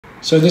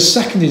So in this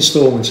second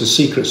instalment of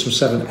Secrets from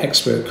 7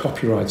 Expert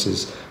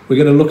Copywriters,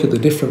 we're going to look at the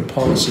different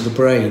parts of the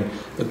brain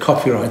that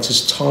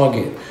copywriters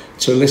target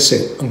to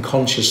elicit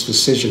unconscious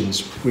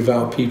decisions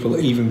without people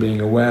even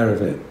being aware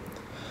of it.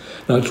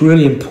 Now, it's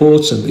really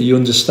important that you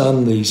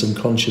understand these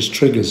unconscious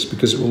triggers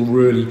because it will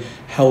really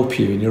help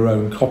you in your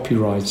own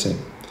copywriting.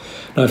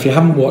 Now, if you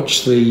haven't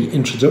watched the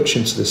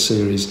introduction to this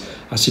series,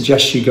 I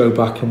suggest you go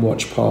back and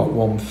watch part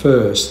 1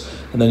 first,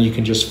 and then you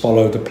can just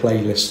follow the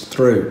playlist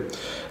through.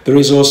 There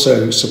is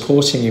also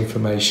supporting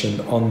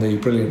information on the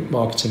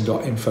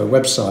brilliantmarketing.info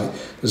website.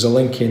 There's a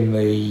link in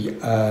the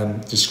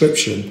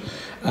description,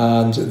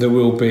 and there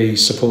will be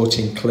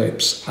supporting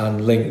clips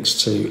and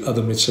links to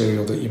other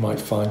material that you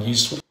might find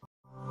useful.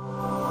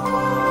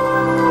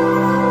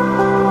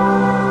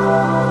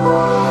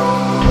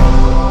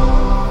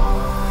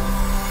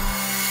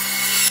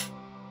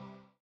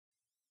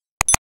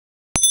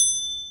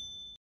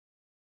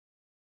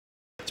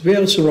 To be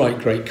able to write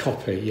great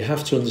copy, you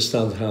have to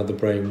understand how the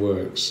brain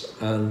works.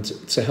 And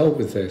to help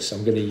with this,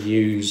 I'm going to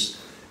use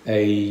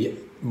a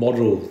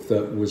model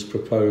that was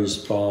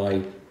proposed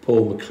by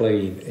Paul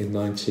MacLean in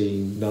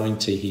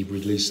 1990. He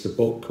released a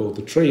book called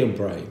The Triune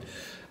Brain,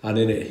 and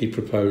in it he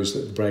proposed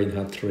that the brain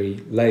had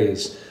 3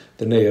 layers: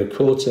 the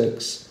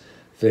neocortex,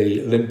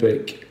 the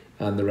limbic,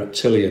 and the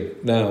reptilian.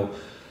 Now,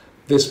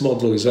 this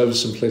model is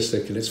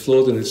oversimplistic and it's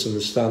flawed in its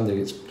understanding.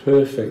 It's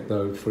perfect,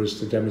 though, for us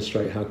to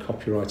demonstrate how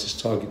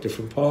copywriters target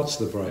different parts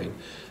of the brain,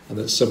 and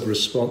that some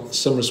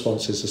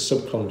responses are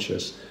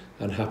subconscious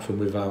and happen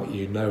without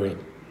you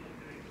knowing.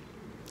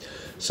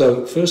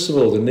 So, first of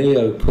all, the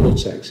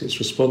neocortex is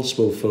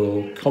responsible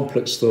for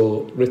complex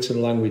thought,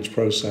 written language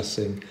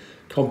processing,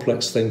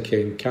 complex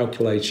thinking,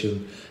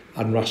 calculation,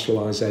 and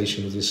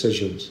rationalisation of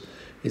decisions.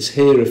 It's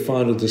here a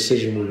final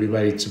decision will be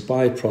made to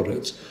buy a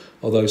product,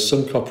 although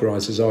some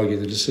copywriters argue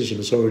the decision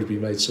has already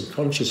been made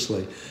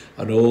subconsciously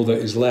and all that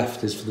is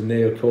left is for the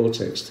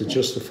neocortex to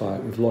justify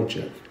it with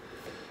logic.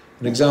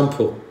 An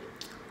example: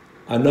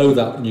 I know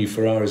that new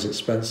Ferrari is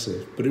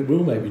expensive, but it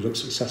will make me look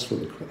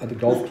successful at the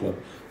golf club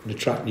and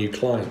attract new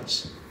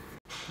clients.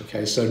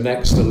 Okay, so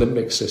next, the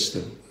limbic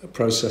system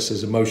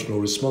processes emotional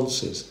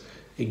responses.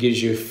 It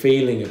gives you a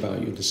feeling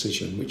about your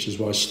decision, which is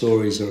why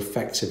stories are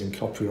effective in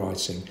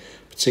copywriting,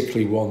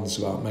 particularly ones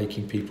about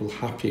making people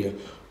happier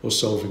or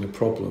solving a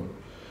problem.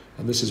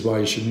 And this is why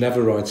you should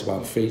never write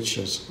about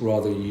features,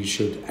 rather you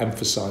should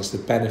emphasise the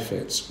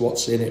benefits,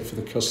 what's in it for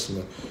the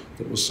customer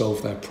that will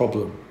solve their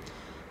problem.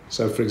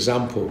 So for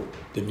example,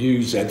 the new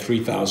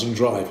Z3000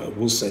 driver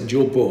will send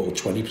your ball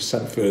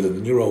 20% further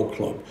than your old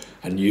club,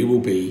 and you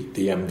will be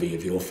the envy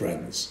of your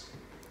friends.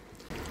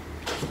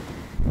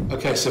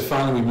 Okay, so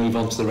finally we move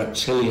on to the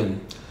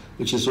reptilian,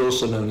 which is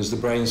also known as the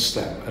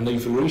brainstem, and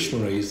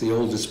evolutionary is the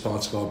oldest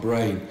part of our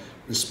brain,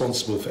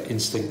 responsible for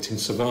instinct and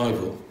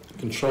survival. It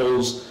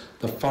controls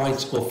the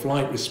fight or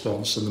flight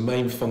response, and the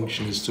main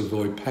function is to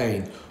avoid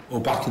pain, or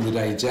back in the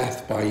day,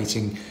 death, by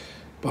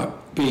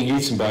being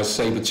eaten by a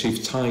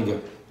saber-toothed tiger.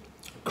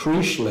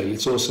 Crucially,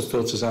 it also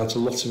filters out a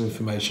lot of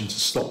information to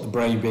stop the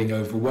brain being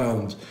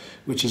overwhelmed,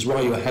 which is why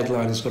your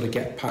headline has got to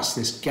get past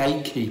this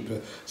gatekeeper,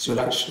 so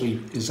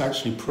it is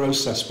actually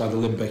processed by the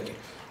limbic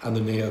and the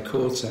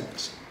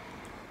neocortex.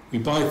 We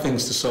buy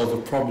things to solve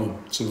a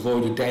problem, to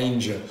avoid a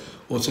danger,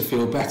 or to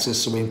feel better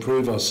so we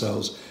improve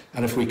ourselves.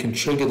 And if we can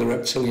trigger the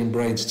reptilian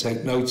brain to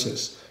take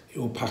notice, it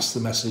will pass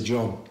the message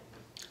on.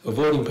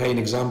 Avoiding pain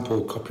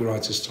example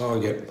copywriters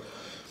target,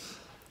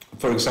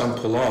 for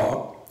example,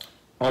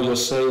 are your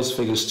sales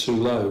figures too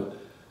low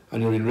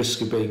and you're in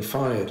risk of being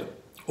fired?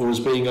 Or is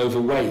being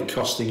overweight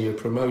costing you a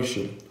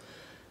promotion?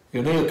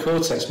 Your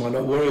neocortex might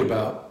not worry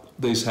about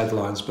these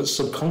headlines, but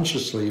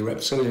subconsciously your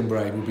reptilian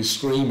brain will be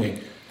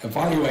screaming,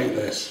 evaluate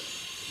this.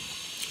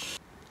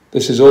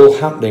 This is all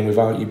happening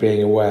without you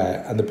being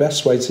aware, and the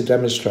best way to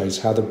demonstrate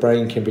how the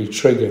brain can be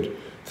triggered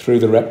through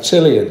the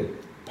reptilian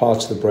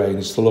part of the brain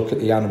is to look at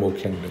the animal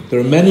kingdom.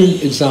 There are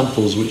many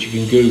examples which you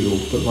can Google,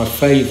 but my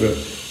favourite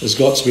has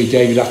got to be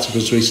David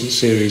Attenborough's recent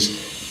series,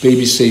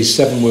 BBC's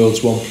 7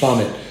 Worlds, 1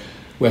 Planet,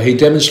 where he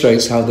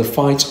demonstrates how the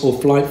fight or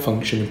flight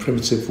function in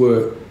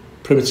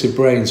primitive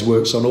brains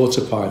works on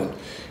autopilot.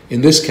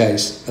 In this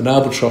case, an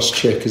albatross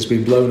chick has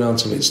been blown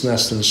out of its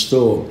nest in a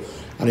storm,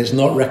 and it's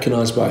not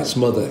recognised by its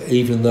mother,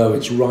 even though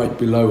it's right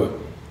below her.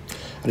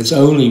 And it's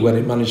only when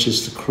it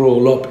manages to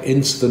crawl up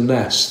into the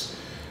nest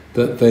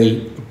that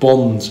the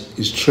bond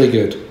is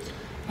triggered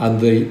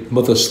and the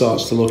mother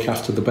starts to look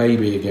after the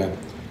baby again.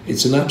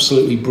 It's an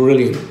absolutely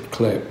brilliant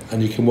clip,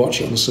 and you can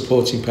watch it on the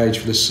supporting page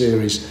for this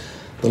series.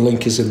 The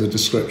link is in the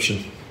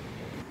description.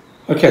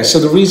 Okay, so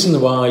the reason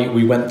why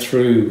we went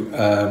through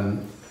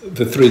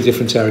the 3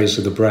 different areas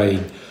of the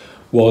brain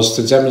was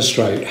to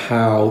demonstrate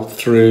how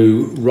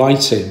through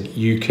writing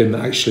you can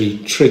actually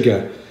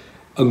trigger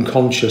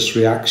unconscious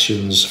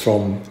reactions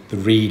from the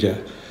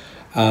reader.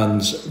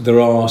 And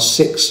there are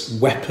 6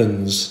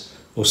 weapons,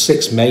 or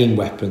 6 main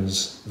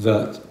weapons,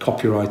 that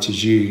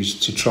copywriters use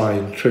to try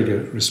and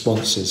trigger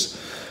responses.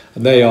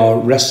 And they are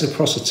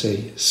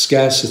reciprocity,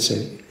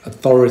 scarcity,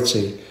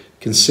 authority,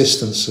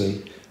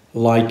 consistency,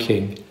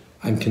 liking,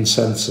 and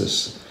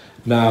consensus.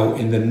 Now,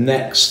 in the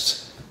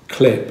next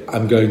clip,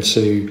 I'm going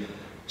to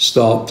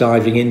start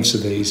diving into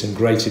these in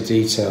greater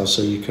detail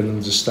so you can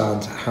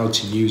understand how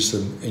to use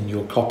them in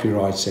your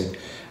copywriting.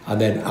 And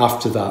then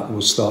after that,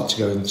 we'll start to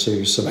go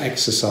into some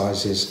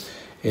exercises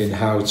in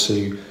how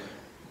to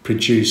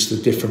produce the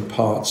different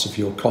parts of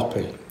your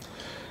copy.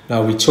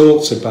 Now, we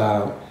talked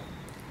about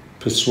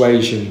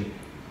persuasion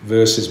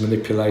versus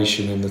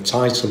manipulation in the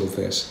title of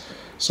this.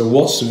 So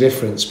what's the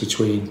difference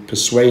between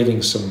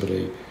persuading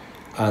somebody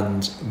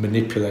and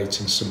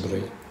manipulating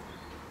somebody?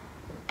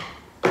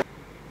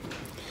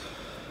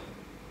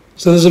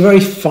 So there's a very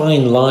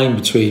fine line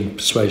between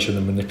persuasion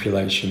and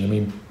manipulation. I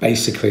mean,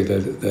 basically,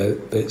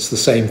 it's the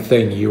same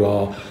thing. You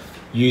are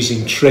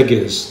using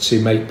triggers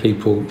to make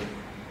people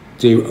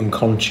do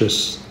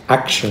unconscious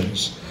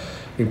actions.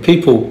 I mean,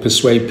 people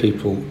persuade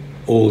people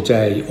all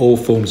day. All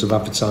forms of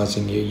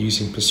advertising, you're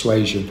using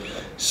persuasion.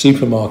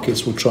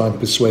 Supermarkets will try and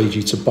persuade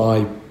you to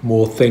buy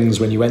more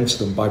things when you enter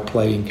them by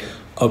playing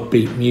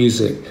upbeat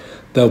music.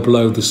 They'll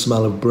blow the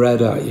smell of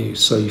bread at you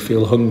so you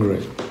feel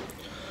hungry.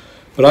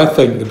 But I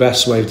think the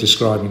best way of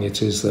describing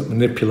it is that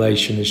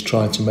manipulation is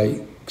trying to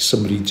make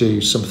somebody do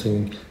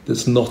something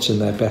that's not in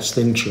their best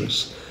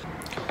interest,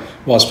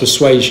 whilst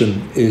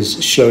persuasion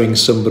is showing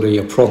somebody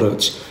a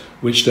product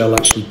which they'll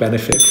actually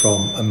benefit from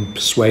and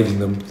persuading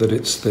them that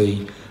it's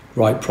the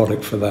right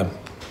product for them.